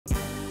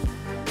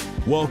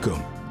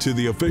Welcome to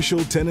the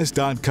official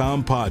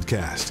Tennis.com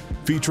podcast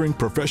featuring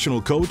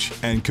professional coach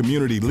and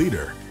community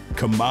leader,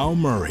 Kamau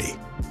Murray.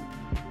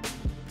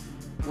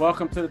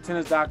 Welcome to the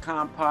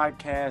Tennis.com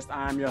podcast.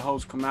 I'm your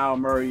host, Kamau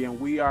Murray, and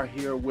we are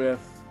here with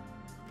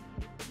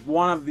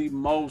one of the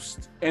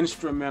most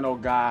instrumental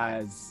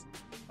guys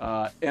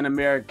in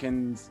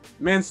American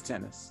men's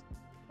tennis.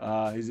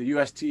 He's a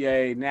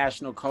USTA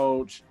national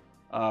coach,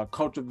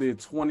 coach of the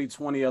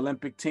 2020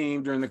 Olympic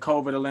team during the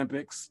COVID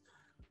Olympics.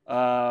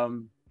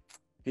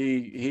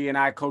 He and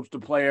I coached a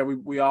player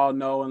we all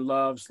know and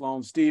love,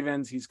 Sloane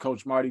Stephens. He's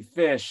coached Mardy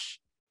Fish,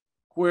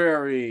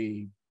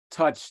 Querrery,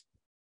 touched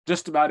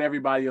just about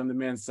everybody on the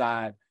men's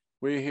side.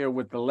 We're here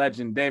with the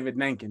legend, David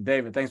Nainkin.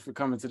 David, thanks for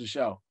coming to the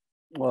show.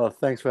 Well,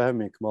 thanks for having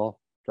me, Kamal.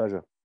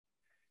 Pleasure.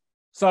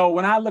 So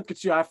when I look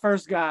at you, I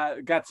first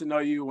got to know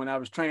you when I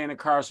was training at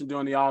Carson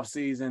during the off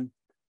season,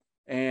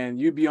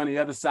 and you'd be on the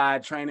other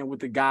side training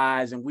with the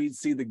guys, and we'd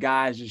see the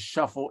guys just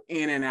shuffle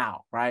in and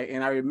out, right?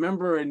 And I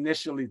remember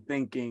initially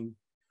thinking,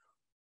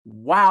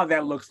 wow,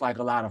 that looks like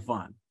a lot of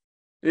fun.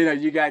 You know,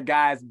 you got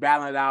guys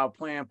battling it out,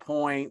 playing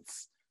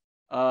points,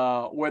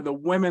 where the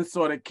women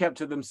sort of kept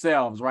to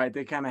themselves, right?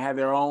 They kind of had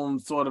their own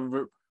sort of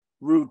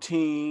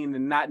routine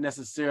and not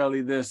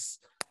necessarily this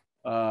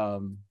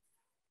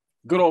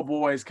good old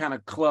boys kind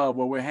of club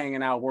where we're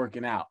hanging out,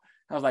 working out.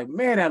 I was like,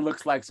 man, that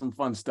looks like some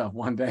fun stuff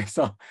one day.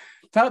 So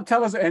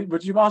tell us,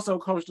 but you've also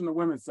coached on the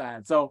women's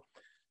side. So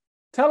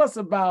tell us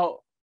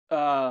about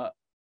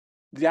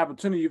the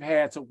opportunity you've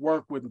had to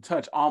work with and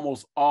touch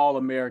almost all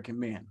American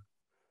men.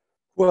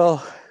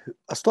 Well,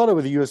 I started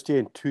with the USTA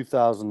in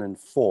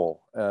 2004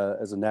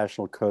 as a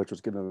national coach. I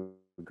was given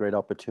a great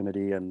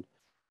opportunity,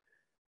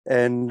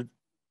 and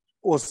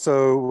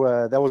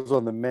also that was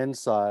on the men's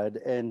side.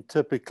 And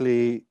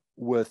typically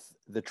with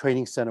the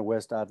training center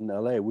west out in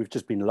LA, we've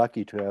just been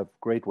lucky to have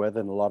great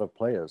weather and a lot of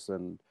players.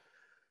 And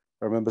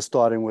I remember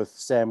starting with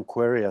Sam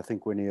Querrery, I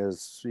think when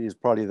he's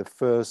probably the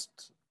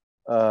first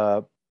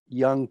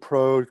young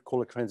pro,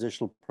 call it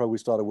transitional pro, we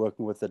started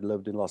working with that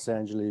lived in Los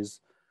Angeles.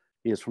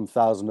 He is from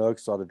Thousand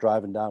Oaks, started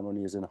driving down when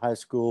he was in high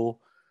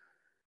school.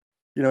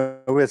 You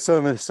know, we had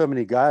so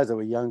many guys that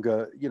were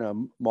younger. You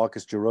know,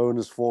 Marcus Giron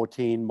is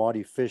 14.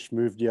 Mardy Fish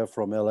moved here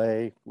from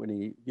LA when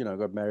he,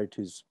 got married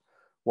to his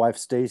wife,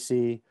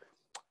 Stacy.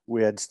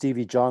 We had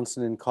Stevie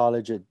Johnson in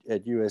college at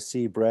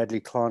USC, Bradley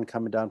Kahn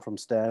coming down from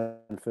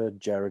Stanford,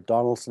 Jared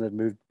Donaldson had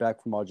moved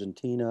back from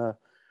Argentina.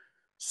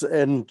 So,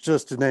 and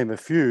just to name a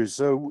few.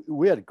 So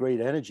we had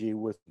great energy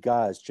with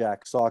guys.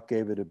 Jack Sock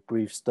gave it a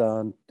brief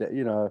stunt.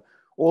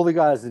 All the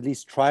guys at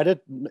least tried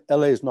it.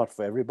 LA is not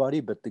for everybody,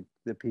 but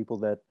the people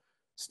that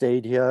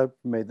stayed here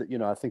made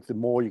that, I think the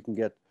more you can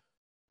get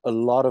a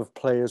lot of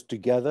players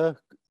together,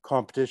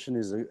 competition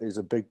is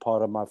a big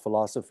part of my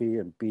philosophy,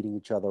 and beating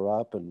each other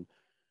up. And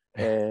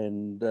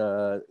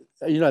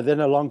then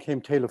along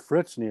came Taylor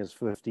Fritz, and he was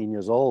 15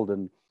 years old.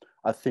 And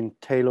I think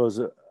Taylor's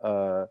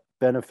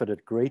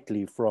benefited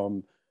greatly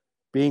from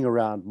being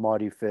around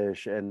Mardy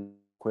Fish and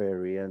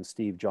Querrery and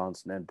Steve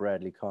Johnson and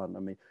Bradley Kahn. I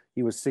mean,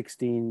 he was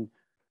 16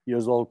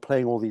 years old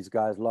playing all these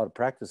guys, a lot of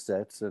practice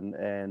sets,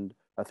 and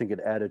I think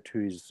it added to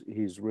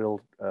his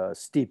real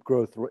steep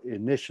growth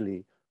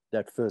initially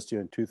that first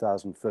year in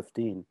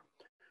 2015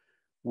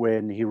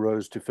 when he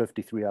rose to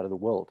 53 out of the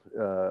world,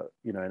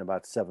 in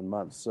about 7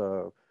 months.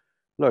 So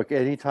look,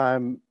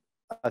 anytime,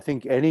 I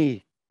think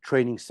any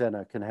training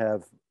center can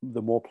have,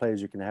 the more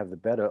players you can have, the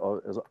better.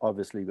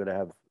 Obviously, you've got to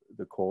have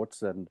the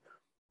courts, and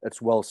it's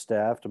well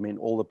staffed. I mean,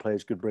 all the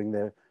players could bring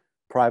their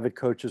private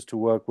coaches to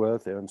work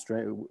with, their own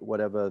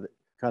whatever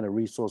kind of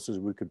resources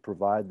we could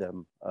provide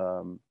them.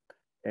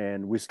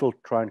 And we still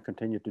try and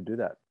continue to do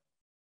that.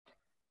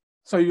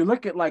 So you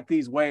look at like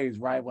these waves,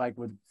 right? Like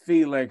with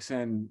Felix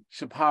and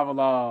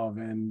Shapovalov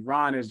and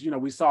Ron,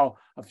 we saw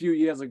a few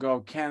years ago,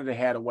 Canada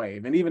had a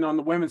wave. And even on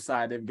the women's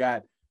side, they've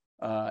got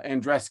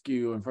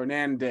Andreescu and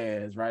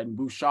Fernandez, right? And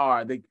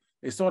Bouchard.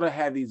 They sort of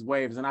had these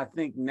waves. And I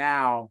think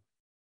now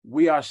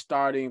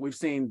we've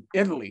seen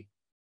Italy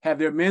have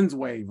their men's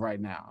wave right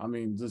now. I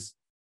mean, just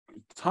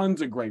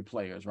tons of great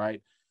players,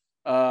 right?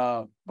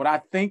 But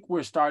I think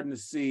we're starting to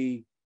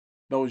see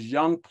those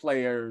young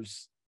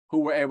players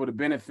who were able to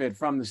benefit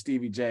from the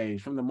Stevie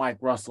J's, from the Mike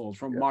Russells,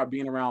 from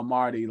being around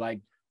Mardy,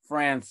 like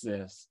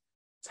Francis,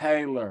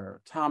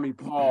 Taylor, Tommy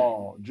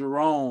Paul,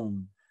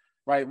 Jerome,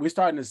 right? We're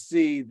starting to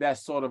see that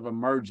sort of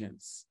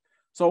emergence.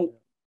 So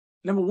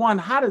number one,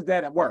 how does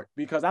that work?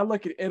 Because I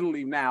look at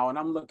Italy now and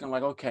I'm looking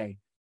like, okay,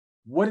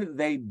 what did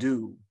they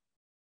do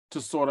to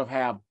sort of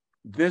have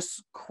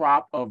this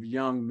crop of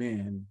young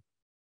men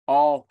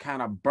all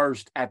kind of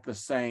burst at the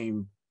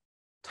same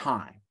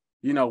time?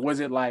 Was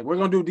it like, we're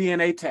going to do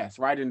DNA tests,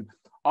 right? And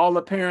all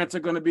the parents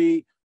are going to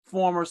be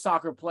former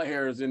soccer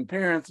players, and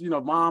parents,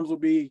 moms will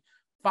be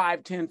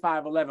 5'10",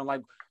 5'11".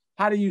 Like,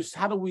 how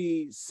do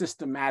we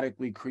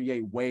systematically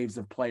create waves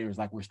of players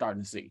like we're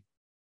starting to see?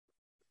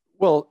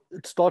 Well,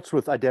 it starts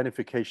with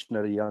identification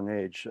at a young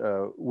age.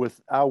 With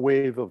our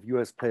wave of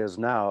US players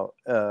now,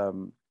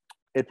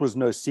 it was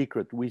no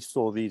secret. We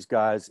saw these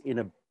guys in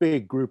a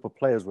big group of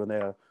players when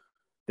they're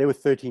they were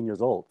 13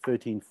 years old,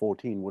 13,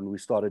 14, when we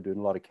started doing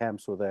a lot of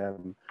camps with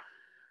them.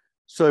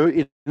 So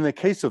in the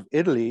case of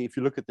Italy, if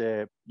you look at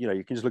their,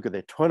 you can just look at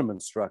their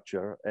tournament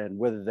structure and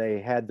whether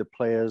they had the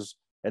players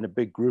and a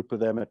big group of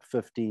them at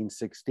 15,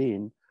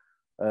 16,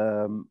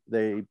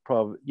 they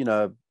probably,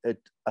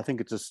 I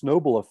think it's a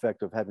snowball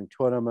effect of having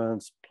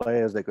tournaments,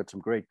 players, they got some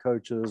great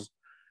coaches.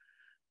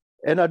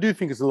 And I do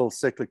think it's a little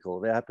cyclical.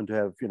 They happen to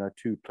have,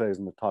 2 players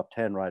in the top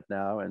 10 right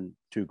now and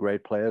 2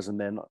 great players. And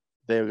then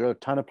there are a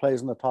ton of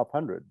players in the top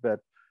 100.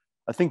 But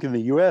I think in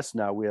the US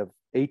now we have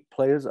 8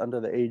 players under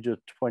the age of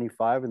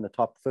 25 in the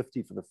top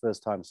 50 for the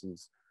first time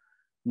since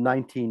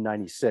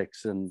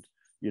 1996. And,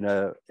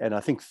 and I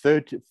think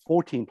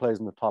 14 players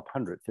in the top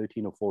 100,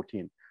 13 or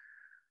 14.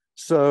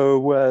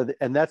 So,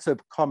 and that's a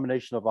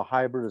combination of a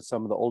hybrid of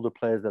some of the older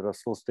players that are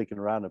still sticking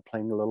around and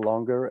playing a little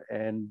longer,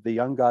 and the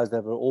young guys that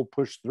have all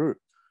pushed through.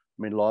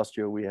 I mean, last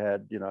year we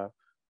had,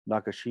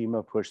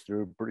 Nakashima pushed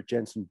through,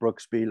 Jensen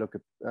Brooksby, look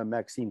at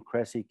Maxime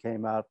Cressy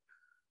came out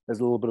as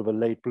a little bit of a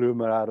late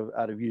bloomer out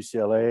of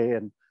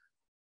UCLA.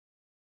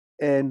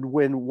 And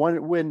when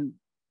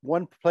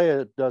one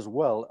player does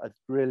well, it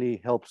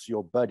really helps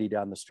your buddy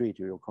down the street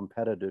or your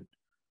competitor.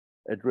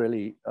 It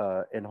really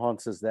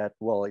enhances that.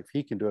 Well, if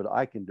he can do it,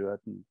 I can do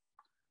it. And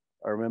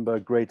I remember a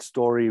great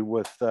story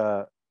with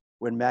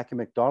when Mackie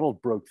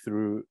McDonald broke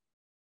through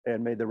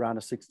and made the round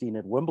of 16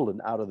 at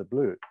Wimbledon out of the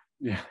blue.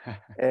 Yeah.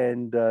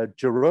 And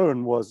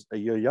Jerome was a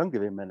year younger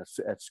than him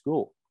at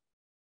school.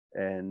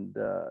 And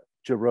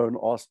Jerome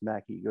asked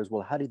Mackie, he goes,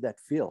 well, how did that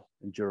feel?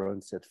 And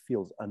Jerome said,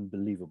 feels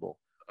unbelievable.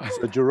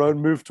 So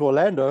Jerome moved to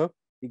Orlando.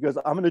 He goes,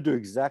 I'm going to do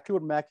exactly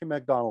what Mackie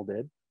McDonald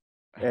did.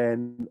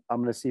 And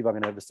I'm going to see if I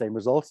can have the same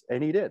results.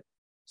 And he did.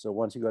 So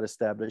once he got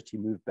established, he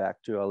moved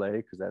back to LA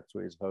because that's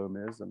where his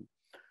home is. And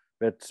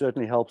it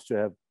certainly helps to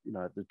have,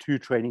 the 2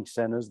 training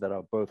centers that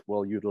are both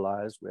well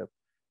utilized. We have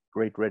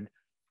great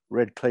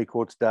red clay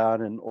courts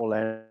down in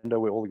Orlando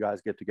where all the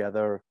guys get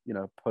together,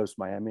 post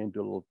Miami and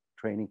do a little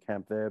training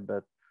camp there.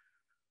 But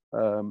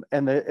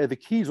and the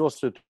key is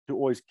also to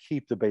always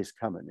keep the base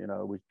coming.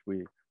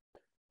 We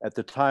at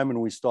the time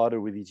when we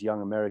started with these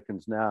young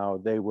Americans now,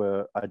 they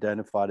were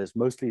identified as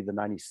mostly the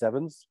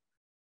 97s.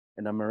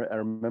 And I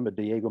remember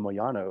Diego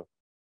Moyano,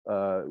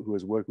 who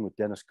was working with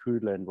Dennis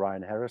Kudla and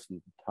Ryan Harrison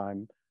at the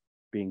time,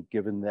 being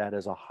given that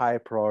as a high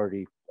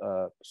priority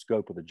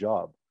scope of the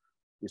job,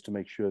 is to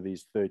make sure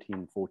these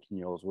 13,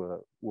 14-year-olds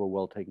were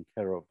well taken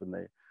care of. And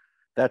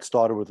that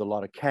started with a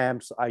lot of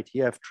camps,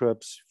 ITF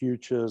trips,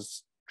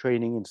 futures,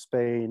 training in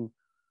Spain,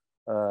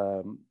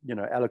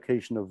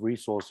 allocation of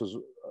resources.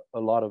 A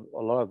lot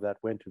of that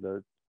went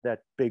to that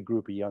big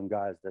group of young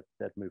guys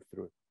that moved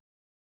through.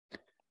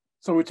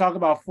 So we talk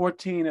about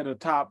 14 at the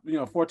top,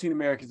 14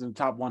 Americans in the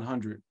top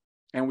 100,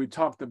 and we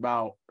talked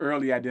about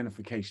early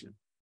identification.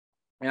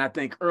 And I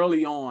think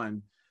early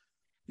on,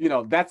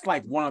 that's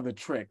like one of the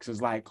tricks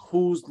is like,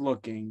 who's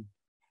looking,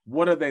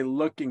 what are they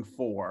looking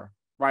for,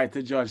 right,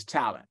 to judge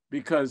talent?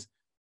 Because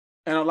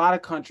in a lot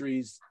of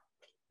countries,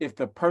 if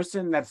the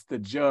person that's the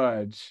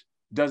judge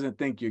doesn't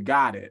think you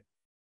got it,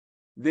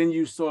 then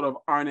you sort of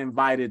aren't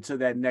invited to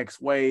that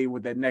next wave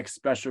with that next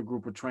special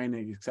group of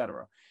training, et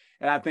cetera.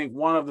 And I think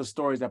one of the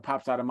stories that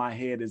pops out of my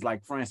head is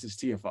like Francis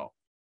Tiafoe,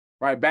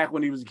 right? Back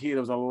when he was a kid, there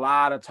was a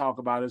lot of talk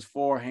about his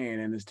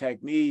forehand and his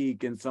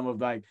technique and some of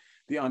like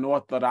the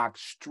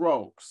unorthodox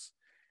strokes.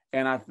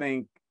 And I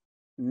think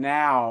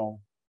now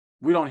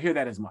we don't hear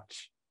that as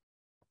much,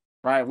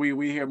 right?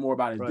 We hear more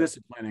about his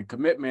discipline and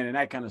commitment and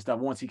that kind of stuff.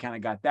 Once he kind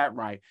of got that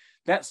right,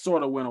 that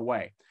sort of went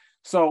away.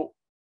 So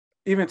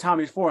even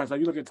Tommy's forehand, so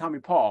you look at Tommy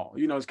Paul,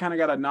 it's kind of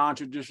got a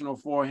non-traditional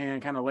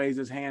forehand, kind of lays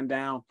his hand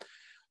down.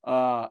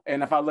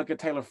 And if I look at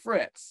Taylor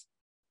Fritz,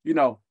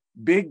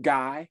 big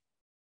guy,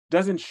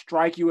 doesn't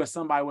strike you as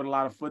somebody with a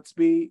lot of foot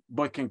speed,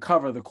 but can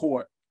cover the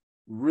court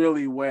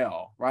really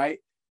well, right?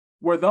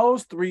 Were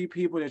those 3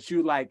 people that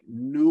you like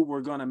knew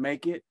were going to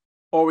make it?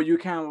 Or were you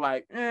kind of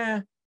like,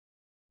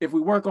 if we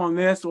work on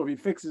this or if he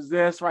fixes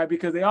this, right?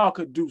 Because they all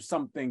could do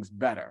some things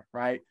better,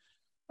 right?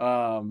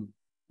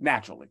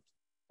 Naturally.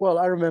 Well,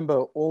 I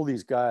remember all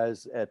these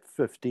guys at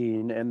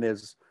 15 and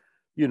there's,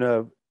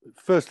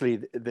 firstly,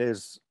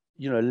 there's,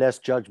 less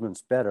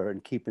judgment's better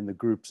and keeping the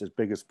groups as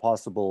big as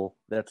possible.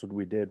 That's what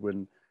we did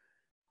when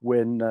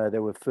they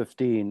were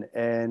 15,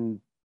 and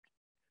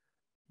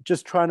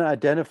just trying to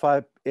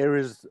identify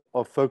areas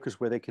of focus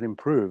where they can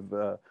improve.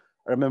 I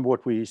remember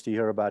what we used to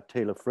hear about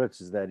Taylor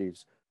Fritz is that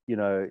his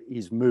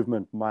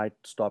movement might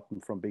stop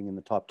him from being in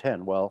the top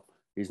 10. Well,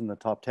 he's in the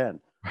top 10.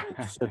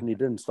 It certainly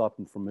didn't stop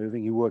him from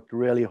moving. He worked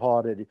really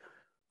hard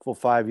for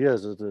 5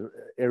 years as an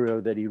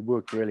area that he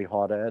worked really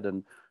hard at.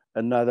 And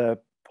another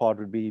part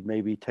would be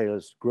maybe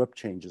Taylor's grip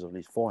changes on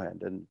his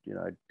forehand, and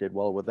did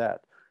well with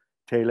that.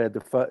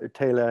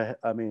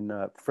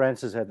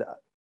 Francis had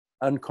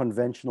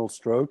unconventional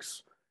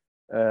strokes.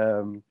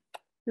 I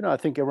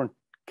think everyone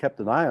kept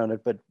an eye on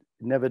it, but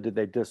never did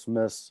they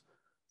dismiss.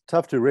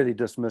 Tough to really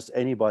dismiss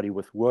anybody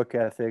with work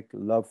ethic,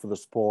 love for the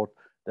sport,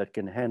 that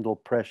can handle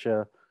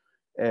pressure,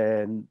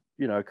 and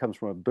comes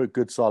from a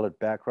good solid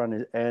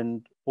background,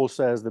 and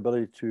also has the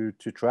ability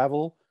to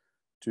travel,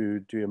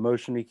 to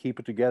emotionally keep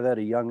it together at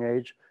a young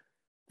age.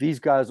 These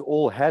guys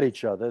all had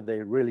each other.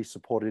 They really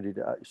supported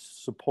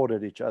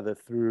each other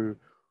through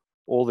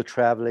all the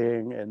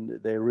traveling, and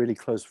they're really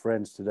close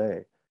friends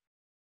today.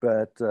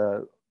 But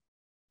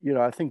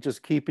I think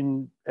just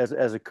keeping as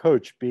a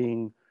coach,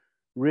 being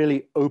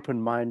really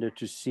open-minded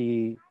to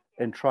see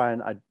and try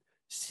and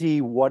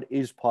see what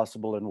is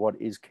possible and what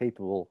is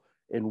capable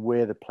and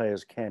where the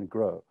players can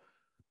grow.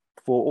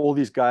 For all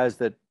these guys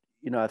that,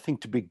 I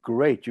think to be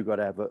great, you've got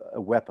to have a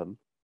weapon.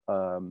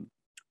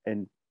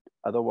 And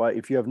otherwise,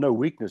 if you have no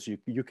weakness,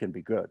 you can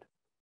be good.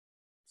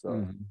 So.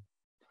 Mm-hmm.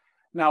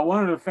 Now,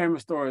 one of the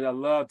famous stories, I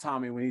love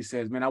Tommy when he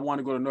says, man, I want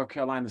to go to North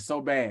Carolina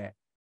so bad,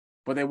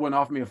 but they wouldn't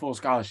offer me a full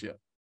scholarship.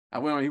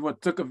 He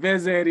took a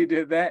visit, he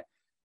did that.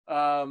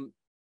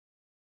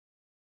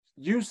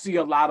 You see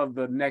a lot of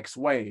the next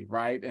wave,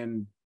 right?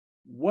 And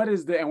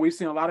and we've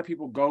seen a lot of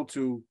people go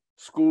to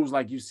schools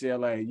like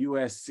UCLA,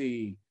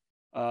 USC,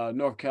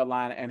 North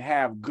Carolina, and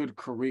have good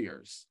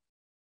careers.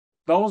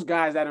 Those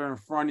guys that are in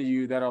front of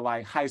you that are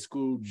like high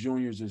school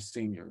juniors or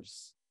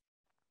seniors,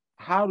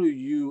 how do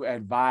you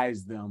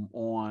advise them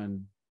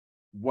on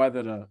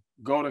whether to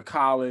go to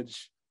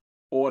college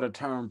or to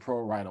turn pro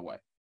right away?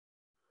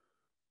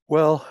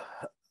 Well,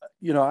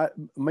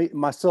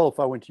 myself,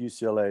 I went to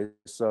UCLA,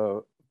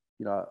 so,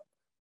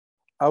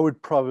 I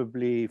would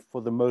probably,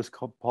 for the most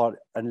part,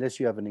 unless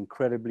you have an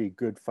incredibly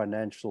good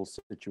financial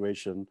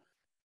situation,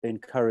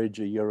 encourage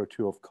a year or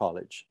two of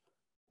college.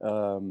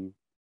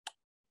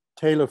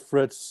 Taylor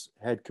Fritz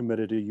had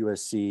committed to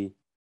USC.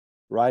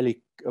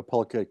 Riley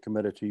Apolka had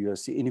committed to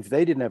USC. And if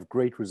they didn't have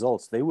great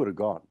results, they would have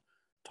gone.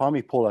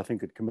 Tommy Paul, I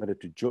think, had committed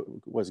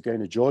was going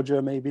to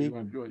Georgia, maybe.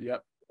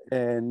 Yep.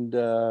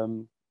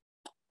 And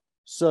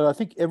so I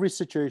think every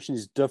situation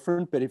is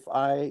different. But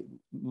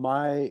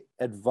my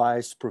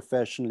advice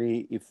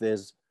professionally, if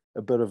there's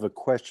a bit of a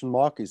question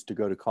mark, is to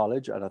go to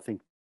college. And I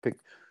think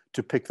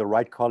pick the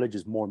right college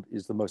is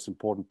the most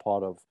important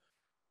part of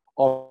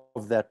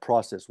that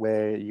process,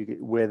 where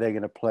they're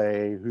going to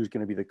play, who's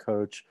going to be the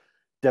coach.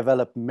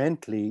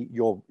 Developmentally,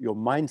 your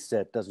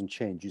mindset doesn't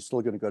change. You're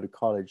still going to go to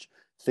college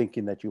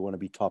thinking that you want to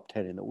be top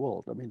 10 in the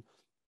world. I mean,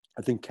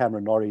 I think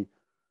Cameron Norrie,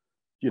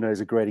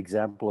 is a great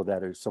example of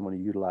that, as someone who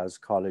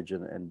utilized college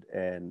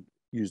and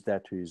used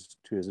that to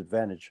his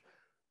advantage.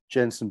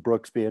 Jensen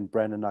Brooksby and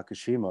Brandon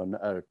Nakashima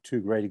are two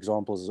great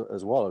examples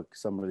as well.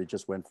 Somebody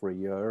just went for a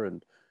year,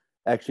 and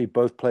actually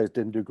both players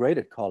didn't do great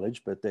at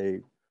college, but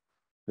they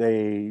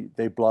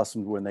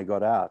blossomed when they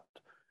got out.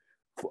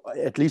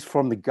 At least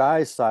from the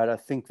guys' side, I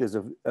think there's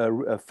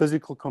a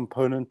physical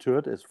component to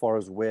it as far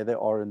as where they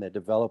are in their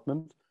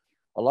development.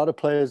 A lot of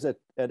players at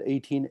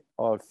 18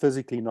 are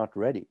physically not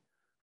ready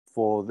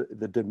for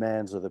the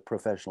demands of the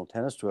professional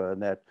tennis tour,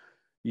 and that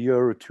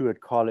year or two at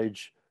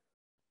college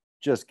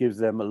just gives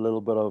them a little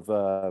bit of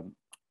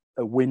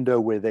a window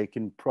where they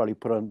can probably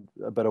put on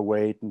a bit of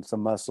weight and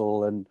some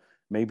muscle, and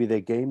maybe their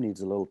game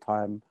needs a little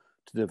time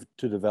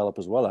to develop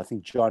as well. I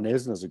think John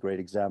Isner is a great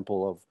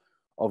example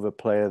of a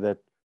player that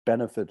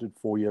benefited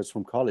 4 years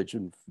from college,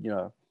 and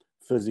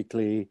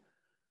physically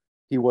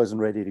he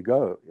wasn't ready to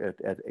go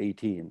at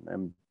 18.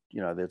 And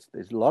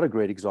there's a lot of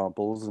great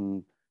examples.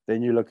 And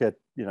then you look at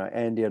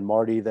Andy and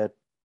Mardy that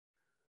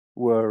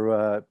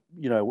were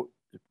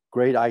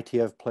great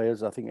ITF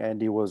players. I think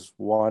Andy was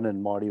one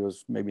and Mardy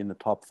was maybe in the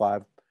top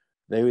 5.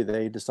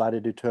 They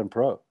decided to turn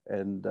pro,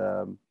 and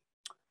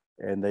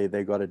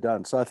they got it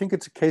done. So I think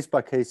it's a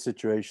case-by-case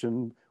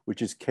situation,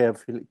 which is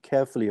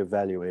carefully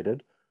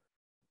evaluated.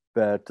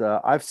 But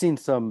I've seen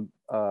some,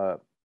 I'd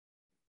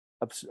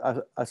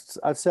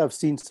say I've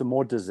seen some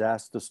more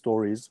disaster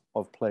stories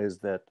of players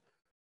that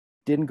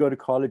didn't go to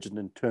college and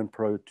then turned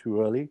pro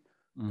too early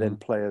than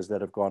players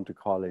that have gone to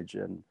college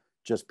and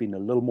just been a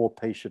little more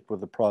patient with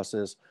the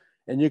process.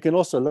 And you can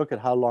also look at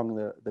how long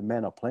the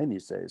men are playing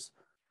these days.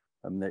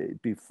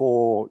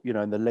 Before,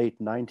 in the late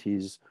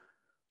 90s,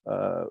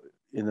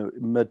 in the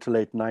mid to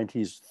late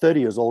 90s,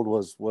 30 years old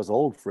was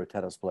old for a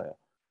tennis player.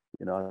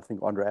 I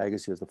think Andre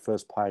Agassi was the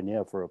first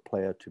pioneer for a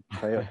player to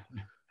play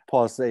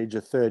past the age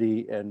of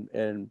 30,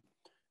 and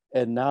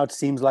now it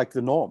seems like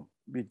the norm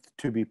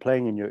to be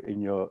playing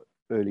in your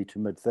early to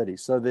mid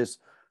 30s. So there's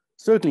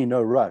certainly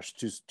no rush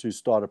to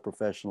start a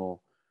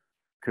professional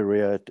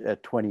career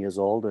at 20 years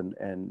old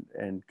and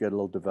get a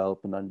little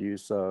development under you.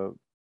 So,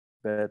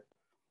 but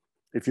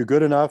if you're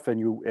good enough and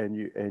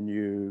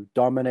you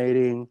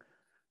dominating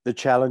the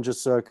Challenger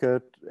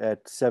circuit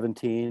at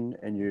 17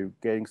 and you're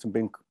getting some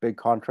big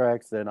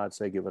contracts, then I'd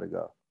say give it a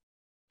go.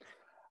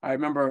 I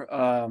remember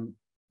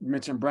you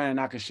mentioned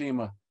Brandon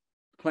Nakashima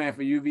playing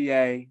for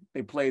UVA.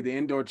 They played the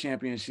indoor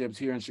championships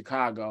here in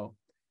Chicago.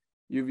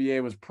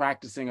 UVA was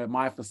practicing at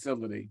my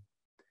facility.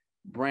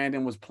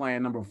 Brandon was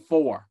playing number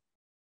 4,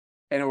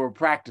 and they were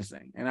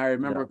practicing. And I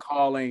remember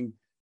calling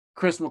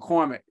Chris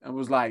McCormick and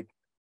was like,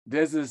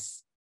 there's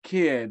this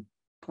kid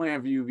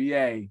playing for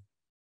UVA.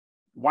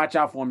 Watch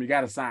out for him. You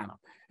got to sign him.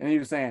 And he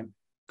was saying,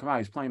 come on,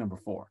 he's playing number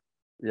 4.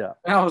 Yeah.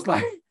 And I was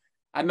like,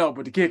 I know,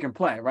 but the kid can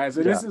play, right?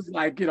 So this is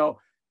like,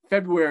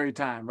 February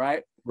time,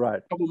 right? Right.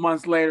 A couple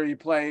months later, he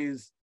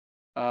plays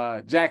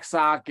Jack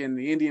Sock in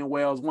the Indian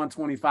Wells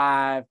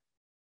 125.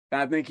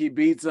 And I think he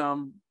beats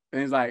him.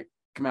 And he's like,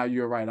 Kamau,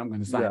 you're right. I'm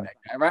going to sign that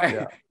guy, right?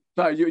 Yeah.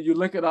 So you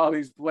look at all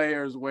these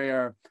players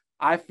where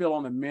I feel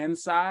on the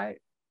men's side,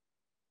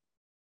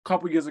 a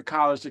couple years of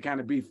college to kind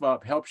of beef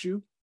up helps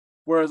you.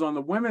 Whereas on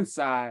the women's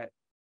side,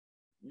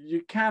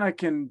 you kind of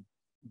can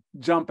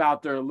jump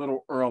out there a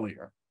little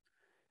earlier,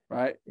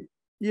 right?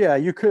 Yeah,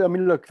 you could. I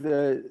mean, look,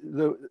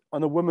 the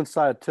on the women's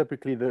side,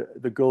 typically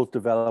the girls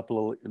develop a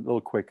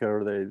little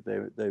quicker.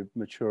 They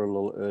mature a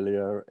little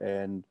earlier,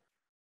 and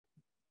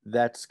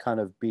that's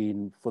kind of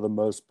been, for the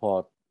most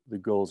part, the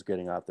girls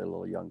getting out there a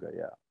little younger.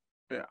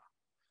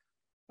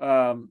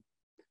 Yeah.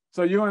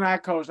 So you and I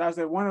coached. I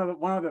said one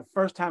of the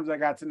first times I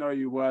got to know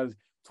you was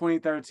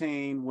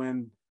 2013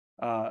 when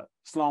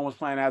Sloane was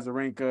playing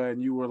Azarenka,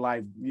 and you were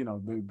like, you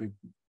know, the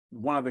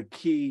one of the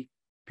key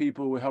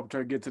people who helped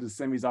her get to the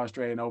semis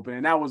Australian Open,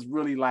 and that was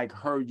really like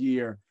her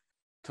year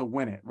to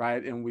win it,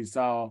 right? And we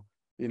saw,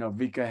 you know,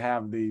 Vika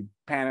have the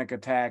panic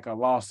attack or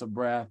loss of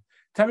breath.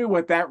 Tell me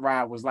what that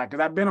ride was like,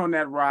 because I've been on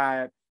that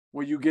ride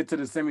where you get to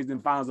the semis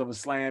and finals of a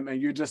slam,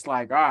 and you're just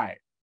like, all right,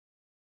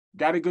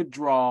 got a good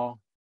draw,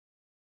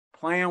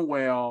 playing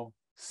well,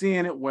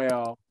 seeing it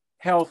well,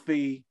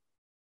 healthy,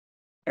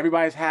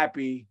 everybody's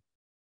happy.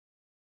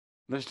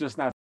 Let's just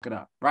not fuck it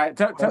up, right?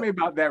 Tell me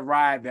about that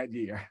ride that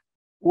year.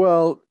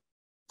 Well,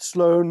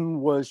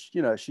 Sloane was,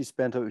 you know, she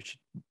spent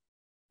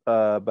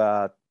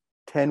about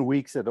 10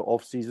 weeks at the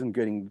off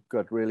season,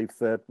 got really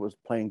fit, was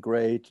playing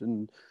great,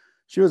 and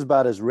she was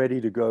about as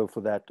ready to go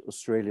for that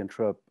Australian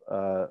trip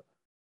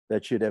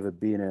that she'd ever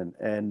been in.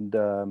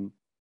 And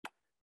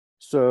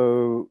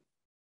so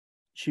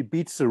she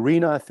beat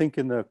Serena, I think,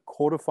 in the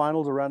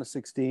quarterfinals around a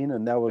 16,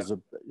 and that was a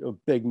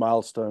big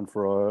milestone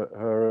for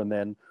her. And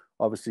then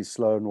obviously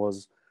Sloane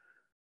was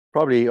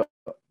probably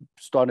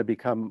starting to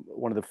become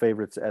one of the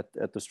favorites at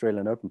the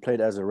Australian Open. Played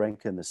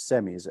Azarenka in the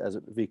semis, as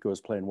Vika was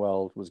playing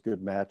well. It was a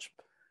good match.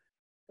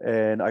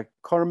 And I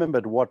can't remember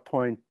at what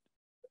point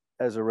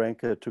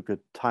Azarenka took a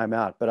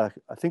timeout, but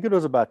I think it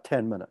was about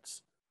 10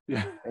 minutes.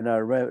 Yeah. And I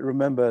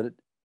remember,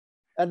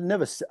 I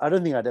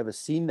don't think I'd ever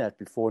seen that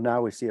before.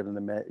 Now we see it in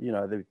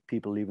the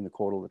people leaving the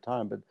court all the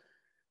time, but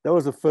that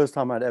was the first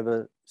time I'd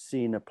ever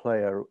seen a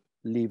player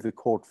leave the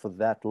court for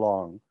that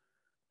long.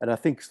 And I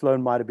think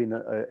Sloane might have been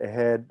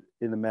ahead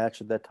in the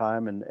match at that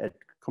time, and it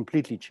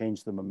completely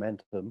changed the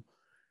momentum.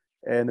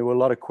 And there were a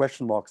lot of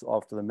question marks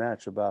after the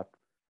match about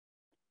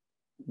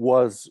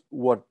was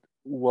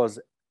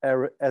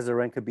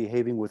Azarenka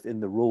behaving within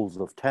the rules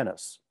of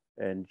tennis.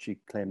 And she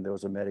claimed there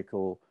was a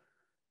medical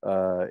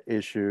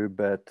issue,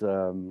 but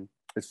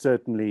it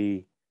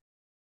certainly,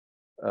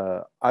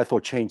 I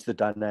thought, changed the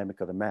dynamic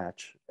of the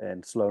match.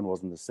 And Sloane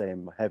wasn't the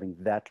same, having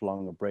that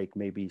long a break,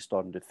 maybe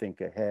starting to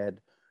think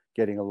ahead,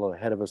 getting a little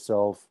ahead of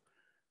herself,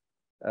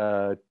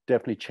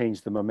 definitely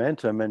changed the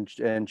momentum,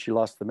 and she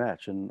lost the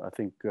match. And I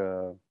think,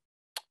 that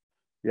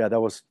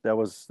was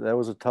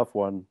a tough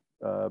one.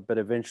 But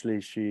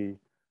eventually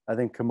I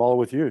think Kamau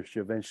with you,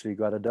 she eventually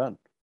got it done.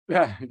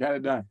 Yeah, got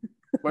it done.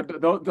 But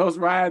those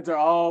rides are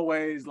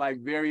always like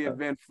very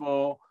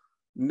eventful,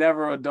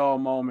 never a dull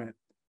moment.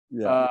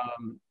 Yeah.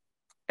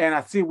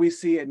 And we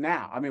see it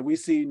now. I mean, we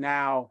see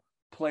now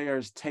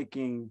players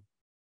taking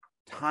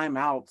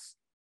timeouts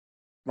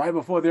right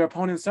before their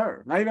opponent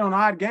serve, not even on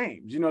odd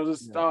games,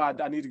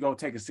 I need to go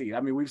take a seat.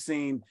 I mean, we've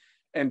seen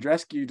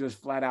Andreescu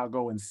just flat out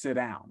go and sit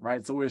down,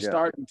 right? So we're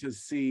starting to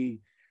see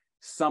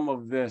some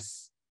of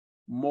this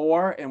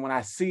more. And when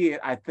I see it,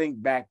 I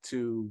think back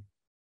to,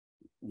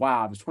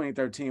 wow, it was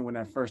 2013 when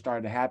that first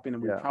started to happen,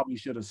 and we probably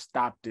should have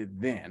stopped it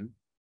then.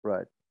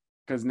 Right.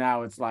 Because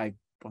now it's like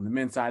on the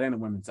men's side and the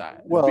women's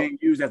side. Well, it's being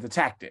used as a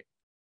tactic.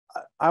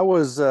 I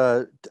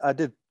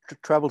did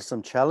travel to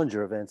some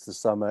challenger events this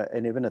summer,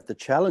 and even at the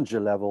challenger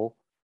level,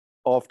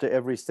 after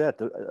every set,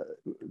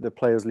 the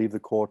players leave the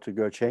court to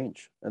go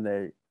change, and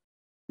they,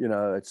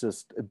 it's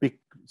just a big.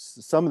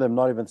 Some of them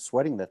not even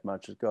sweating that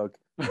much. Just go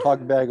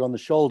tug bag on the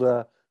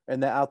shoulder,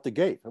 and they're out the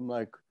gate. I'm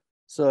like,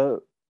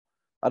 so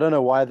I don't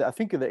know why. I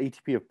think the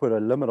ATP have put a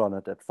limit on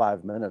it at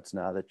 5 minutes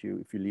now. That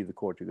if you leave the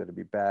court, you've got to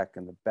be back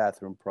in the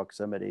bathroom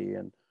proximity,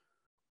 and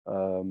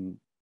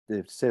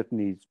they've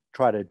certainly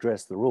tried to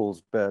address the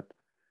rules, but.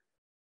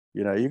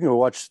 You can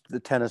watch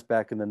the tennis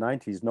back in the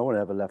 90s. No one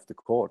ever left the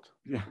court,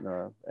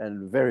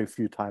 and very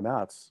few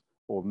timeouts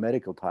or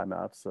medical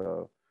timeouts.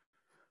 So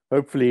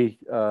hopefully,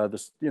 the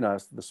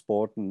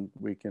sport, and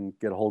we can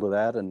get a hold of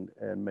that and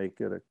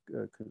make it a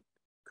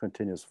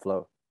continuous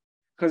flow.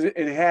 Because it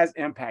has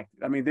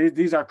impacted. I mean,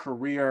 these are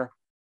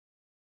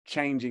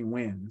career-changing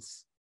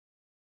wins,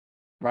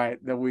 right?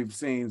 That we've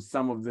seen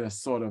some of this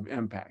sort of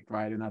impact,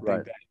 right? And I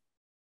think that,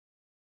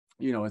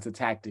 it's a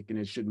tactic and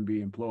it shouldn't be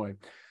employed.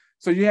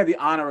 So you had the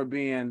honor of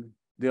being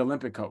the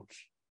Olympic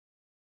coach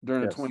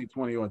during the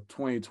 2020 or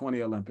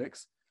 2020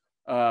 Olympics.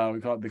 We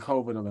call it the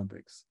COVID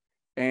Olympics.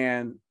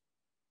 And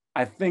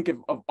I think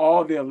of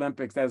all the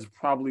Olympics, that is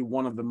probably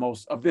one of the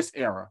most, of this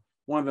era,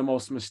 one of the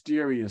most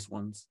mysterious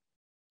ones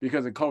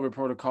because of COVID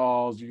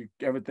protocols,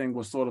 everything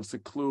was sort of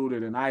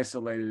secluded and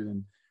isolated,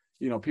 and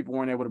people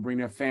weren't able to bring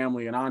their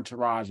family and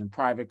entourage and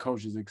private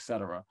coaches, et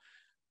cetera.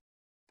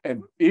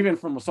 And even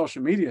from a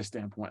social media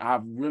standpoint, I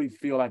really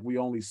feel like we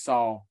only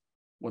saw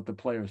what the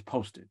players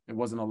posted. It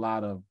wasn't a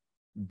lot of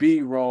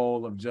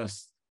B-roll of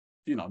just,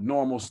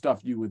 normal stuff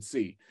you would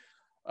see.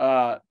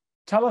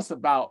 Tell us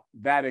about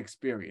that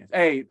experience.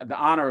 A, the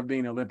honor of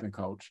being an Olympic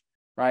coach,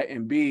 right?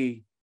 And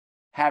B,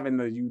 having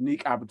the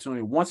unique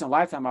opportunity, once in a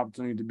lifetime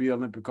opportunity to be an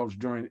Olympic coach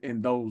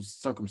in those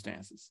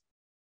circumstances.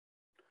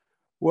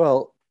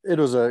 Well, it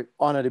was an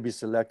honor to be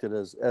selected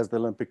as the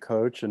Olympic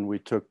coach, and we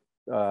took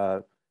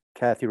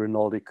Kathy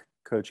Rinaldi,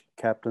 Coach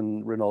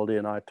Captain Rinaldi,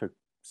 and I took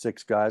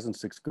 6 guys and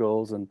 6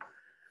 girls. And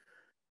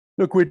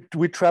look,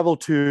 we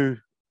traveled to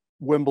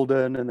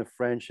Wimbledon and the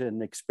French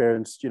and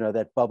experienced,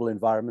 that bubble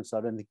environment. So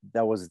I don't think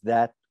that was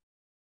that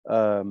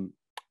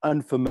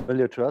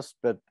unfamiliar to us,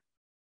 but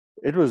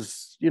it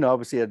was,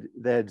 obviously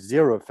they had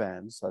 0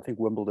 fans. I think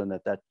Wimbledon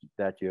at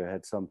that year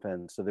had some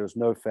fans. So there was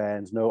no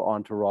fans, no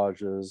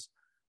entourages.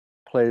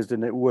 Players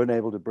weren't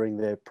able to bring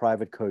their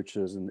private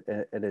coaches and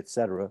et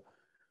cetera.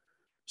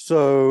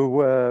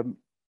 So,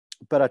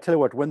 but I tell you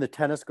what, when the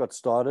tennis got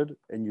started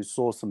and you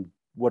saw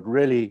what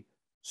really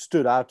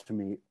stood out to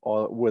me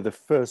were the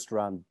first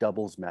round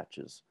doubles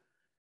matches,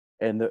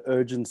 and the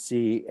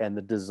urgency and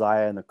the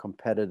desire and the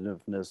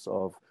competitiveness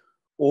of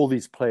all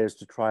these players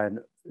to try and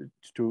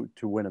to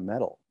win a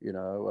medal.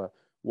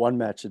 One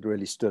match that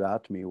really stood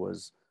out to me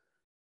was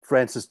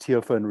Francis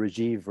Tiafoe and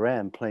Rajiv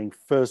Ram playing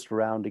first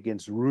round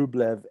against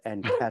Rublev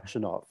and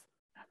Kachanov.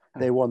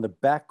 They won the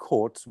back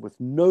courts with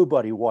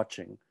nobody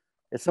watching.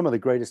 It's some of the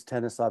greatest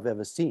tennis I've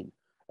ever seen.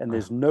 And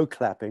there's no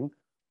clapping.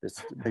 There's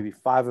maybe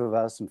 5 of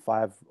us and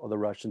 5 of the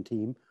Russian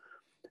team.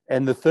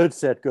 And the third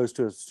set goes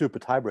to a super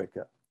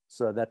tiebreaker.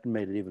 So that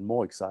made it even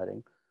more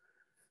exciting.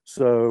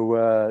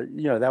 So,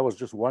 that was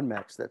just one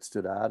match that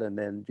stood out. And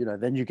then,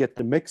 then you get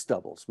the mixed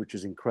doubles, which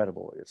is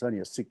incredible. It's only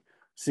a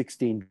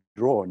 16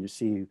 draw, and you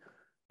see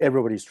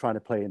everybody's trying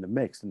to play in the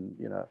mix. And,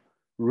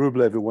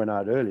 Rublev, who went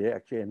out earlier,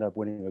 actually ended up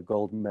winning a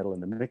gold medal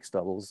in the mixed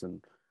doubles.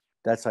 And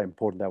that's how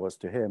important that was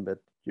to him.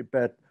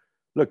 But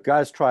look,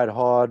 guys tried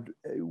hard.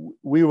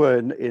 We were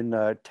in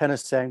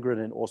Tennis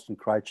Sangren and Austin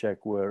Krajicek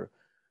were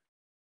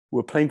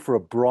playing for a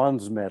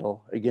bronze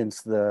medal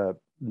against the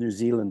New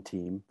Zealand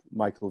team,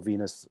 Michael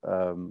Venus.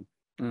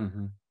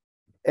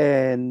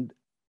 And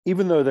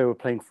even though they were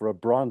playing for a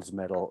bronze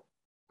medal,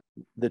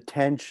 the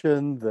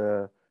tension,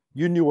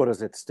 you knew what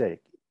was at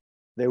stake.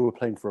 They were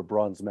playing for a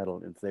bronze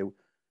medal. And if they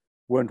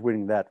weren't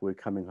winning that, we're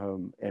coming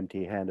home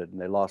empty-handed,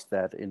 and they lost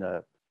that in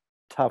a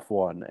tough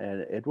one.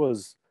 And it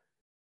was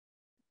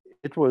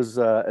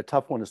a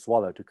tough one to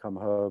swallow, to come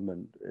home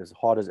and as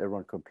hard as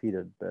everyone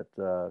competed, but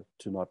to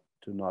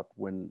not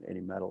win any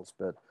medals.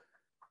 But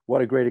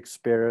what a great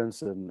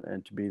experience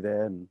and to be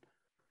there. And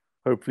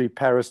hopefully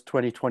Paris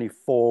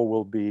 2024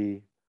 will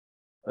be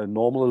a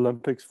normal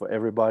Olympics for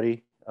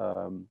everybody.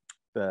 And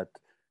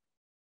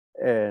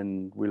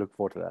we look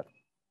forward to that.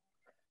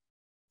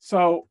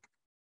 So,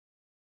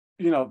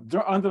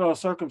 under those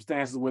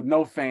circumstances with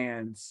no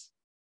fans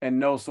and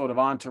no sort of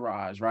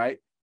entourage, right?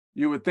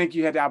 You would think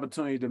you had the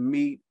opportunity to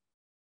meet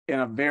in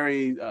a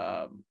very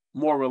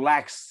more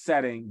relaxed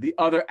setting the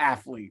other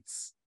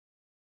athletes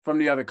from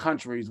the other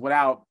countries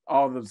without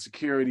all the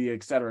security,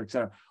 et cetera, et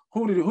cetera.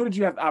 Who did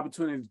you have the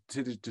opportunity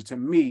to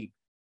meet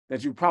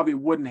that you probably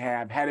wouldn't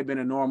have had it been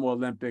a normal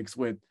Olympics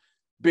with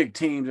big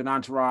teams and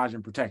entourage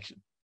and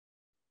protection?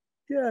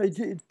 Yeah,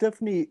 it's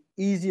definitely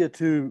easier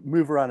to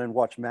move around and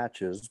watch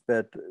matches.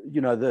 But,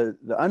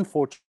 the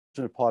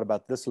unfortunate part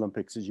about this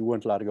Olympics is you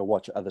weren't allowed to go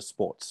watch other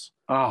sports.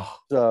 Oh.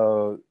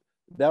 So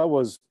that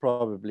was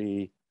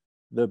probably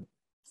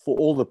for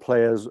all the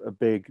players, a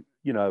big,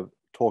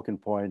 talking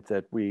point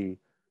that we,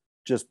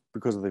 just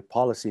because of the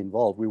policy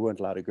involved, we weren't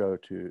allowed to go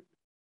to.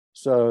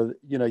 So,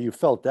 you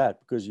felt that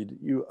because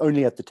you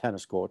only at the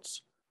tennis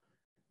courts,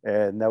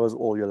 and that was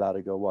all you're allowed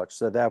to go watch.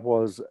 So that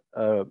was,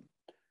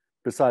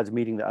 besides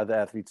meeting the other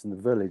athletes in the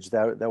village,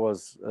 that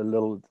was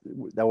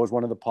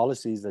one of the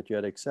policies that you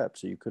had to accept.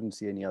 So you couldn't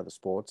see any other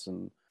sports.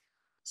 And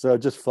so it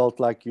just felt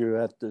like you're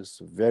at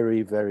this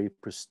very, very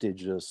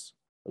prestigious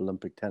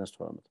Olympic tennis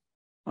tournament.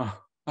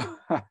 Oh.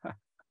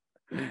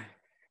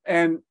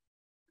 And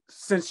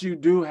since you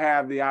do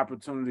have the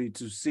opportunity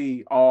to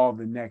see all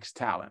the next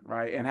talent,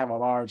 right, and have a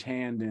large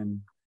hand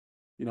in,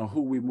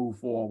 who we move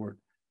forward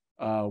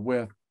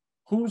with,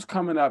 who's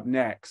coming up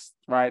next,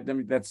 right? I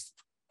mean, that's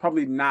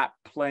probably not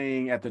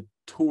playing at the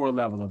tour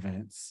level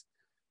events,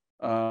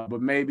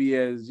 but maybe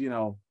as,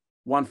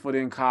 1 foot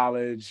in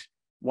college,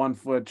 1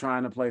 foot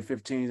trying to play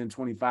 15s and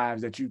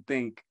 25s that you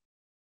think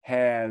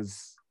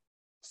has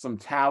some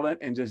talent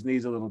and just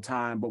needs a little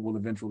time, but will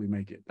eventually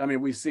make it. I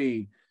mean, we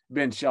see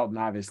Ben Shelton,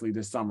 obviously,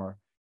 this summer,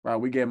 right?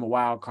 We gave him a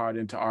wild card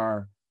into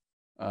our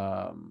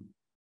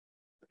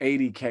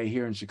 80K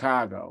here in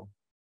Chicago,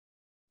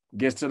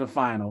 gets to the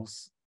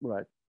finals,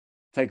 right?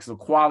 Takes a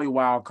quality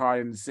wild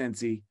card in the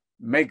Cincy,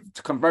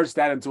 converts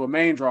that into a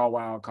main draw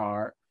wild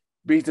card,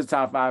 beats the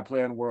top 5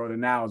 player in the world,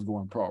 and now is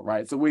going pro,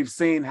 right? So we've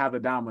seen how the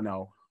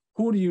domino.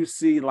 Who do you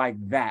see like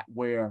that,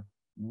 where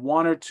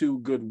 1 or 2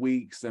 good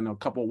weeks and a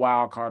couple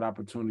wild card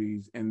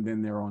opportunities, and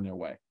then they're on their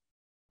way?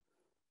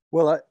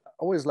 Well, I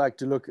always like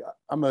to look.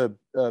 I'm a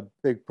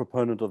big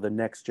proponent of the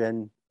next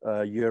gen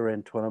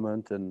year-end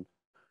tournament, and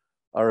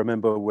I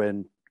remember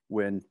when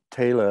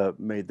Taylor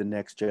made the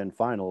next gen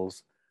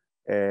finals,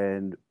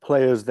 and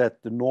players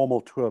that the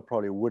normal tour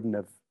probably wouldn't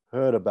have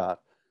heard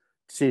about,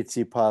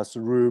 Tsitsipas,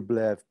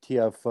 Rublev,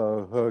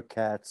 Tiafoe,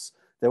 Hurkacz,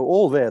 they were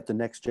all there at the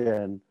next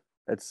gen.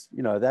 It's,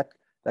 you know, that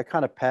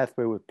kind of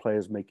pathway with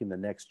players making the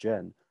next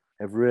gen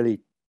have really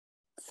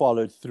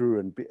followed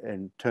through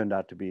and turned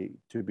out to be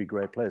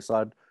great players. So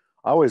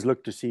I always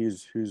look to see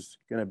who's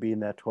going to be in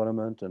that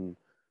tournament, and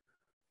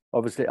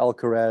obviously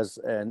Alcaraz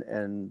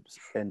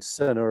and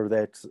Sinner.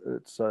 That's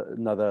it's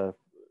another,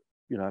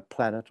 you know,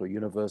 planet or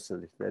universe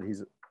that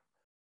he's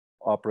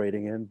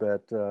operating in.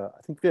 But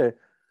I think there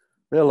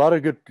are a lot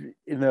of good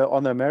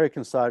on the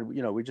American side.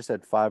 You know, we just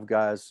had 5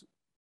 guys,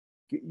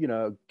 you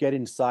know, get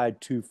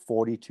inside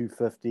 240,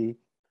 250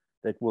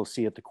 that we'll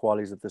see at the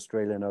qualies at the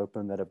Australian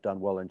Open that have done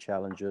well in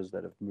challenges,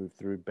 that have moved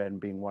through. Ben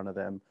being one of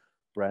them,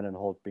 Brandon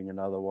Holt being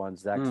another one,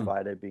 Zach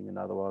Svider being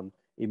another one,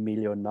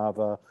 Emilio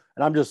Nava.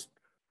 And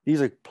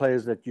these are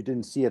players that you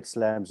didn't see at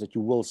slams that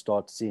you will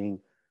start seeing.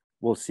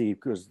 We'll see,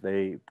 because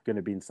they're going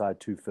to be inside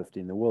 250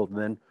 in the world. And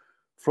then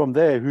from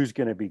there, who's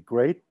going to be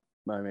great?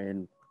 I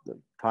mean,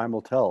 time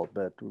will tell,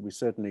 but we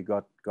certainly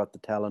got the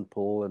talent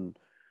pool, and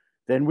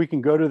then we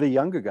can go to the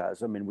younger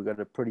guys. I mean, we got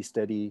a pretty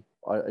steady,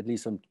 at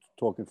least I'm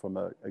talking from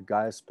a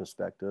guy's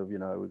perspective, you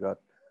know, we got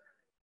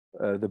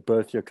the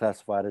birth year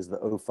classified as the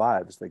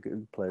 05s. The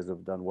good players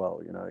have done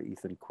well, you know,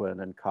 Ethan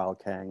Quinn and Kyle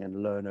Kang and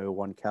Lerner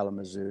won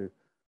Kalamazoo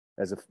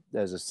as a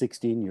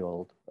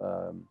 16-year-old.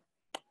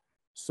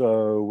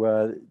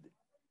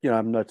 You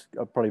know,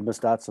 I probably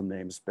missed out some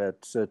names,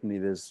 but certainly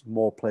there's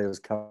more players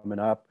coming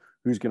up.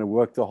 Who's going to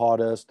work the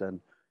hardest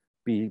and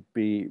be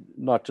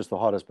not just the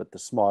hardest, but the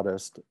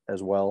smartest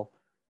as well,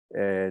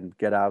 and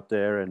get out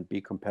there and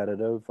be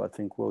competitive. I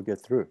think we'll get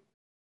through.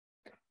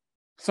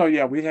 So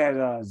yeah, we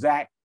had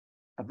Zach,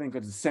 I think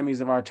at the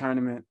semis of our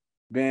tournament.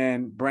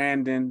 Ben,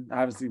 Brandon,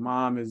 obviously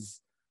mom is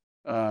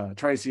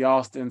Tracy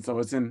Austin, so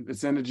it's in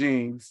the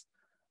genes.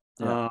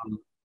 Yeah.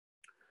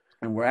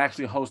 And we're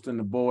actually hosting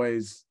the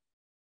boys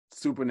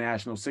Super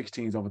National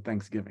 16s over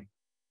Thanksgiving.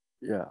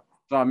 Yeah.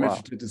 So I'm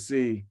interested to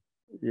see,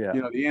 you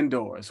know, the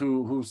indoors,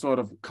 who sort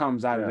of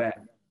comes out of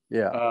that.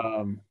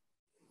 Yeah.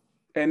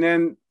 And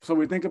then, so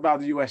we think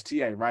about the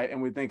USTA, right?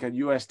 And we think a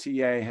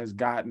USTA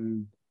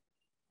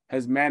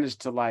has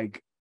managed to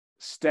like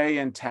stay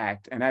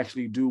intact and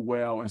actually do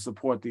well and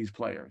support these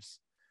players.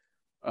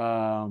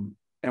 And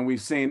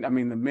we've seen, I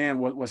mean, the men,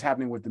 what's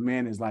happening with the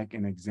men is like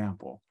an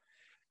example.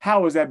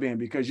 How has that been?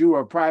 Because you were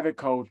a private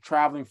coach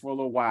traveling for a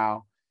little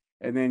while,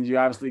 and then you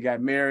obviously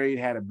got married,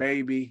 had a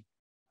baby.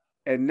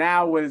 And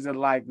now what is it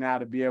like now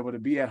to be able to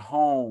be at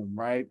home,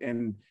 right?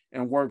 And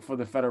work for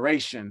the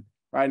federation,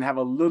 right? And have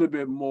a little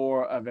bit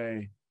more of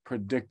a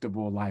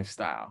predictable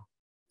lifestyle.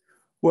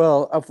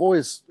 Well,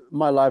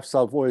 my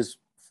lifestyle, I've always,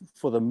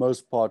 for the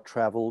most part,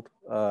 traveled,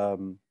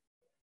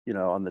 you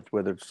know,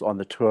 whether it's on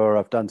the tour.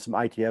 I've done some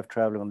ITF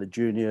traveling on the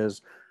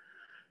juniors.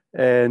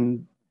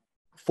 And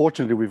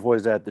fortunately, we've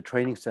always had the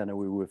training center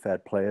where we've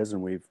had players,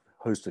 and we've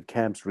hosted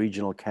camps,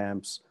 regional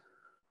camps,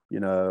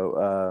 you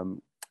know,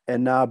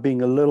 and now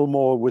being a little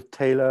more with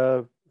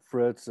Taylor,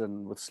 Fritz,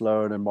 and with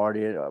Sloane and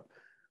Mardy,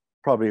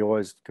 probably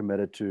always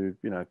committed to,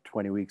 you know,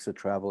 20 weeks of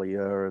travel a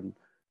year. And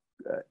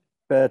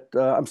but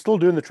I'm still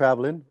doing the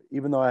traveling,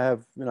 even though I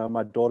have, you know,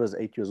 my daughter's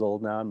 8 years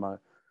old now, and my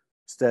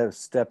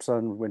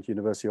stepson went to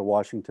University of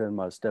Washington.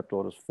 My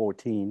stepdaughter's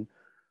 14.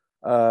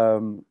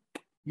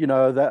 You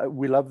know, that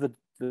we love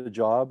the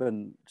job,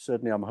 and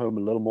certainly I'm home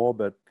a little more,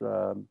 but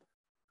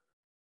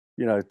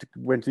you know,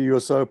 went to the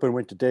US Open,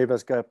 went to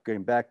Davis Cup,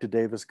 going back to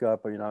Davis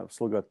Cup. You know, I've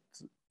still got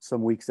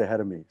some weeks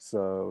ahead of me.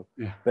 So,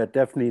 yeah. But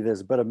definitely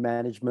there's a bit of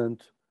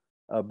management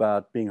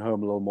about being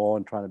home a little more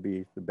and trying to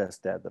be the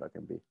best dad that I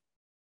can be.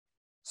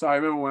 So I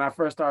remember when I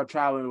first started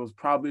traveling, it was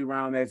probably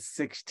around that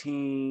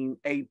 16,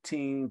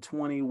 18,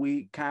 20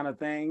 week kind of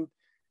thing.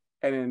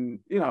 And then,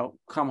 you know,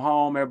 come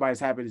home, everybody's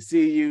happy to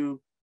see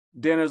you.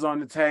 Dinner's on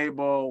the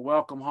table.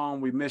 Welcome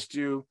home. We missed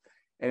you.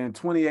 And in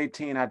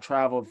 2018, I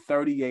traveled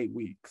 38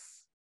 weeks.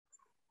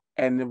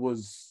 And it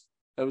was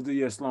the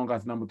year Sloane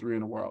got to number 3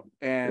 in the world.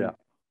 And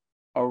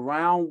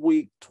around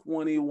week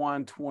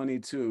 21,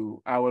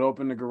 22, I would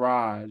open the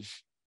garage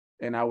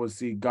and I would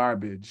see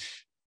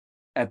garbage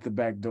at the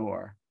back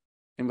door.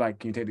 And like,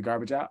 can you take the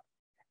garbage out?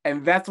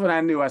 And that's when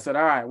I knew. I said,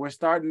 all right, we're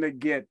starting to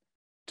get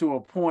to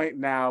a point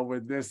now where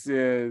this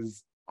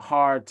is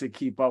hard to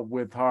keep up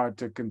with, hard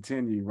to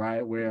continue,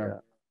 right?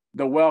 Where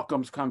the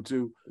welcomes come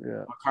to,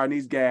 my car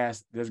needs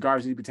gas, there's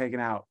garbage need to be taken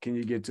out, can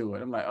you get to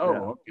it? I'm like,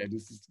 okay,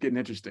 this is getting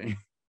interesting.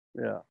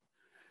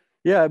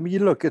 Yeah, I mean, you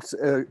look, it's,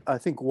 I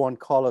think Juan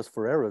Carlos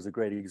Ferrero is a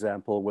great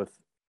example with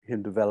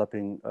him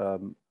developing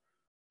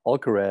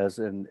Alcaraz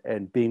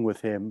and being with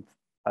him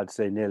I'd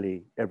say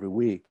nearly every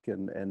week.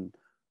 And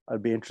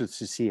I'd be interested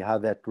to see how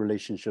that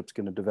relationship's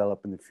going to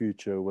develop in the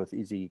future. With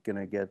is he going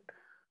to get,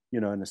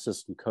 an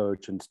assistant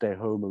coach and stay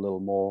home a little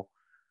more?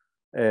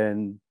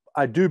 And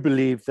I do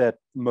believe that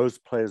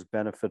most players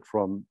benefit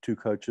from two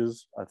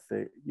coaches. I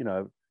think,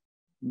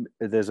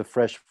 there's a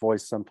fresh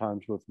voice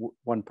sometimes with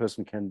one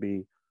person can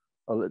be,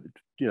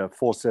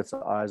 four sets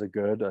of eyes are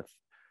good.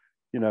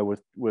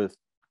 With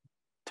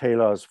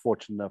Taylor, I was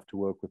fortunate enough to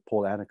work with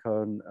Paul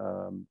Anacone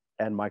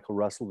and Michael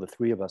Russell. The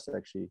three of us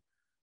actually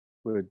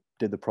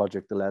did the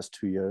project the last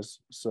 2 years.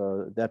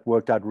 So that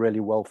worked out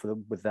really well for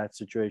them with that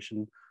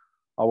situation.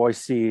 I always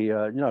see,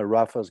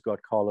 Rafa's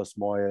got Carlos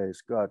Moya,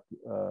 he's got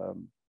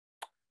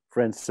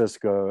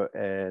Francisco,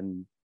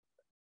 and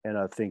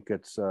I think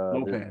it's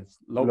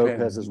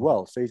Lopez as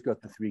well. So he's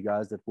got the three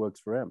guys that works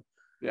for him.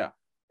 Yeah.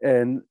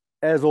 And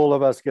as all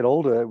of us get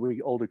older,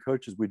 older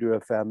coaches, we do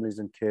have families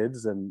and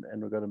kids, and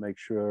we've got to make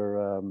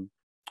sure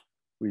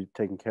we're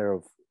taking care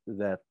of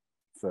that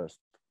first.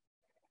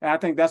 And I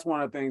think that's one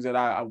of the things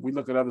that we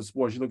look at other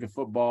sports. You look at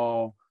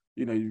football,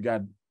 you've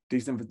got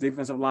decent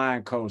defensive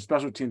line coach,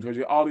 special teams coach,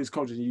 all these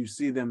coaches, and you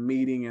see them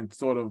meeting and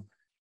sort of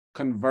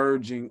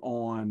converging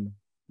on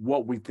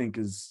what we think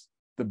is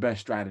the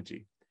best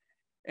strategy.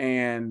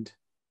 And,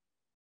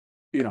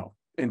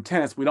 in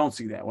tennis, we don't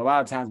see that. Well, a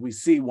lot of times we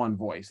see one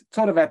voice,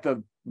 sort of at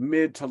the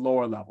mid to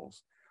lower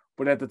levels.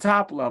 But at the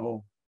top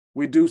level,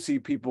 we do see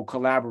people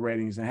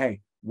collaborating and saying,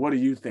 hey, what do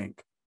you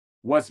think?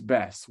 What's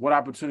best? What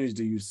opportunities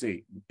do you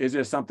see? Is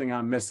there something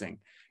I'm missing?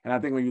 And I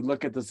think when you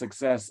look at the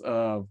success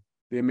of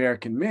the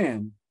American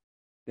men,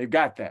 they've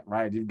got that,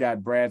 right? You've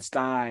got Brad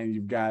Stein,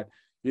 you've got,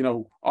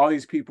 all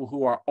these people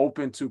who are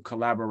open to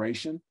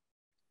collaboration.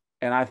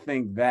 And I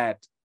think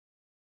that,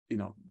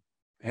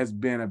 has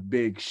been a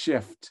big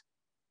shift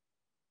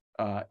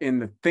in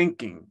the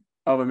thinking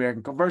of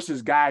American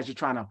versus guys you're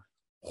trying to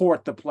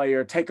hoard the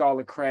player, take all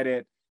the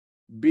credit,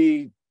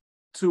 be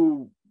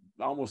too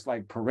almost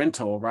like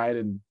parental, right?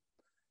 And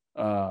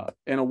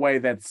in a way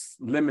that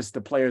limits the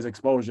player's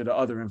exposure to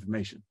other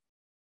information.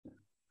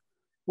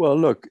 Well,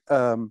 look,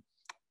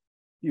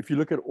 if you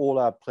look at all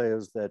our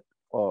players that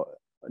are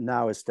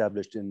now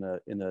established in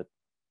the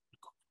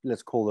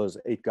let's call those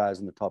 8 guys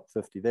in the top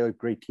 50, they have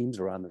great teams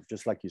around them,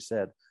 just like you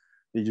said.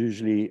 They're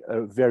usually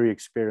a very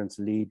experienced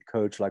lead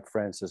coach like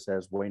Francis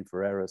has, Wayne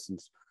Ferreira,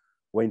 since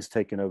Wayne's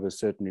taken over,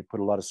 certainly put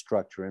a lot of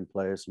structure in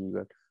place. And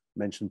you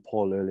mentioned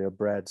Paul earlier,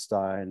 Brad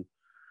Stein,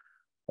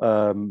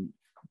 Brandon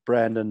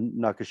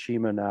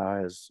Nakashima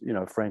now has,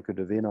 Franco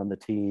Devin on the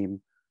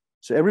team.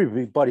 So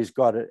everybody's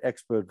got an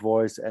expert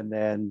voice, and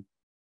then,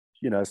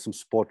 some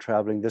sport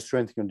traveling. The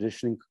strength and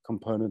conditioning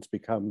components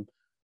become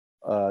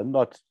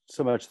not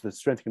so much the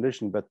strength and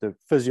conditioning, but the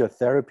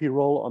physiotherapy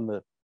role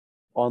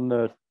on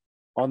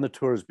the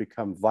tour has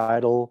become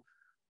vital.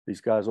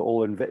 These guys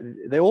are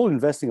they're all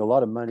investing a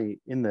lot of money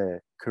in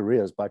their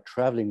careers by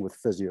traveling with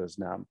physios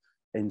now.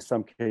 In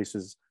some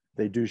cases,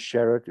 they do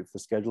share it if the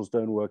schedules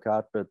don't work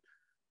out, but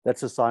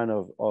that's a sign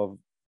of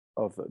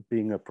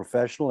being a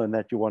professional and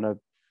that you want to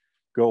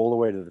go all the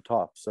way to the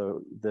top.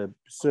 So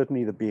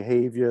certainly the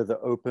behavior, the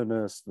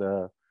openness,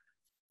 the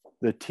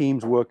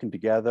teams working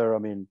together. I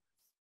mean,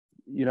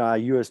 our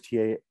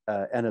USTA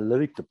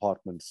analytic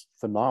department's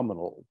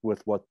phenomenal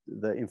with what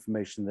the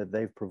information that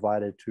they've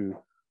provided to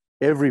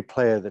every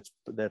player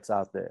that's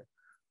out there,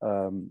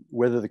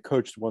 whether the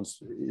coach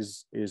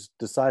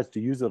decides to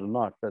use it or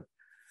not. But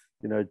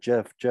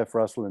Jeff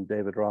Russell and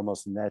David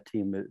Ramos and that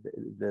team,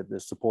 the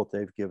support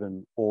they've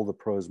given all the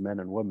pros, men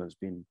and women, has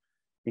been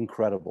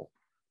incredible,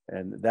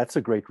 and that's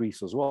a great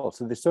resource as well.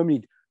 So there's so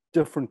many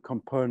different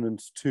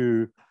components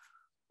to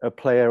a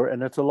player,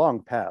 and it's a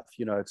long path.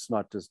 It's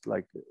not just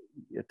like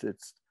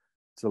it's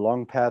a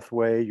long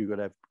pathway. You've got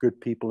to have good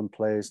people in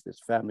place.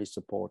 There's family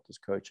support, there's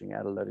coaching,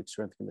 analytics,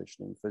 strength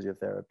conditioning,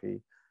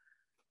 physiotherapy,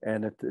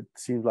 and it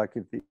seems like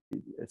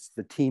it's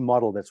the team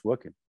model that's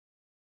working.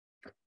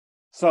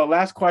 So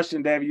last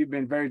question, David, you've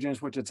been very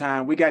generous with your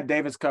time. We got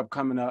Davis Cup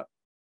coming up.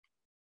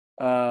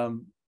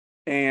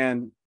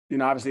 And,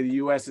 obviously the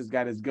U.S. has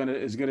got as good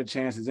a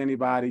chance as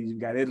anybody.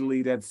 You've got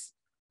Italy that's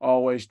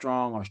always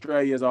strong.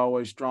 Australia is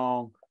always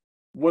strong.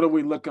 What are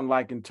we looking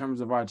like in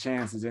terms of our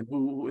chances, and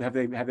who have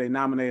they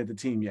nominated the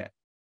team yet?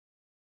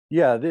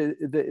 Yeah,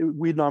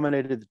 we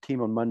nominated the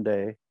team on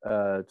Monday.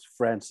 It's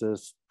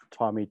Francis,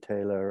 Tommy,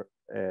 Taylor,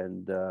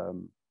 and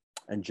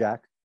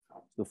Jack,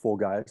 the 4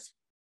 guys.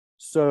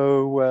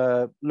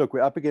 So look,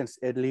 we're up against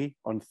Italy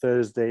on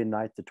Thursday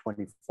night, the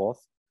 24th.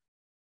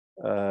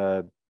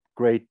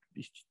 Great,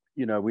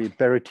 we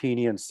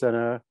Berrettini and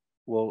Sinner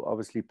will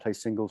obviously play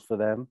singles for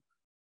them.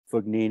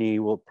 Fognini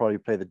will probably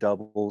play the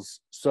doubles.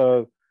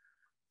 So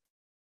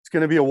it's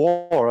going to be a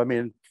war. I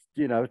mean,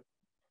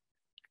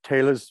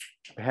 Taylor's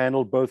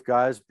handled both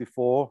guys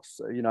before.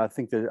 So, I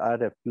think that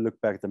I'd have to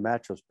look back at the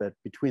matchups, but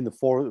between the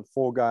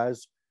four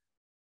guys,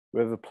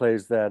 whoever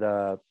plays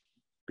that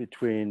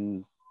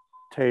between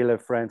Taylor,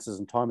 Francis,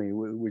 and Tommy,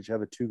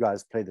 whichever 2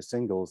 guys play the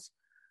singles,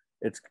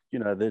 it's,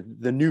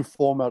 the new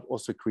format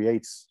also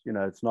creates,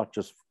 it's not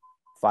just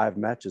 5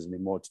 matches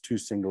anymore. It's 2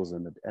 singles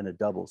and a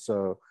double.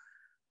 So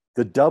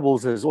the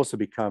doubles has also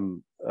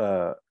become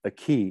a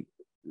key.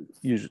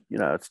 Usually,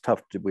 it's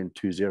tough to win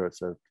 2-0.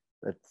 So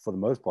that, for the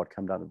most part,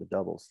 come down to the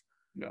doubles.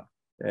 Yeah.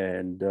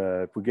 And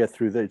if we get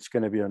through that, it's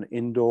going to be on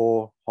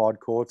indoor hard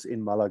courts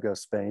in Malaga,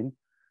 Spain.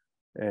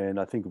 And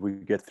I think if we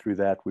get through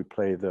that, we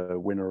play the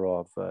winner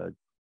of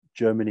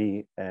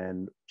Germany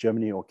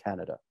or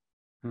Canada.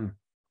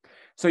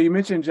 So you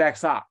mentioned Jack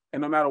Sock,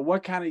 and no matter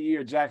what kind of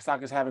year Jack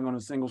Sock is having on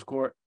a singles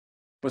court,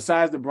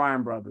 besides the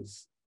Bryan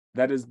brothers,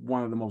 that is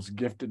one of the most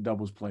gifted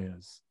doubles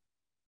players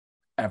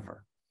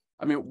ever.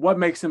 I mean, what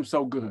makes him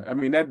so good? I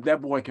mean,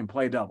 that boy can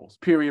play doubles,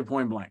 period,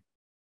 point blank,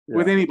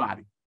 with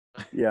anybody.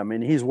 Yeah, I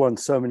mean, he's won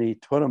so many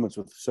tournaments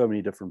with so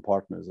many different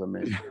partners. I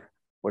mean,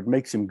 what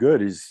makes him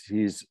good is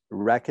his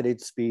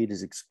racket speed,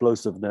 his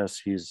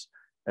explosiveness, his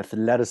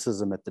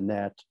athleticism at the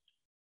net,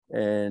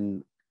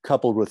 and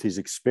coupled with his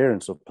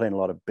experience of playing a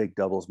lot of big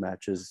doubles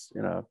matches.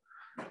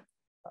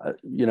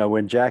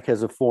 When Jack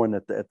has a forehand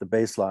at the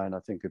baseline, I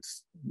think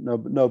it's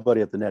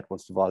nobody at the net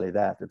wants to volley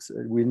that.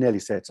 We nearly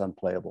say it's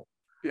unplayable.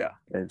 Yeah.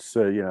 And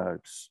so,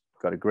 it's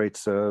got a great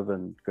serve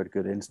and got a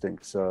good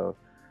instinct. So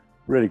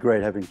really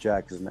great having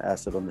Jack as an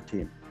asset on the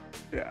team.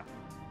 Yeah.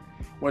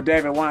 Well,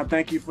 David, I want to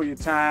thank you for your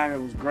time. It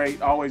was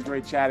great. Always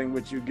great chatting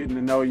with you, getting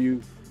to know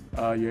you,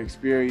 your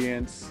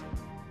experience,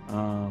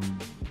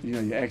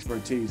 your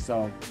expertise.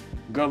 So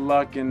good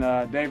luck in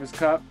Davis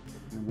Cup.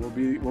 And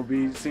we'll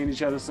be seeing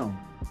each other soon.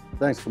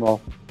 Thanks, Kamau.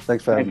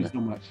 Thanks for having me. Thank you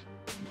so much.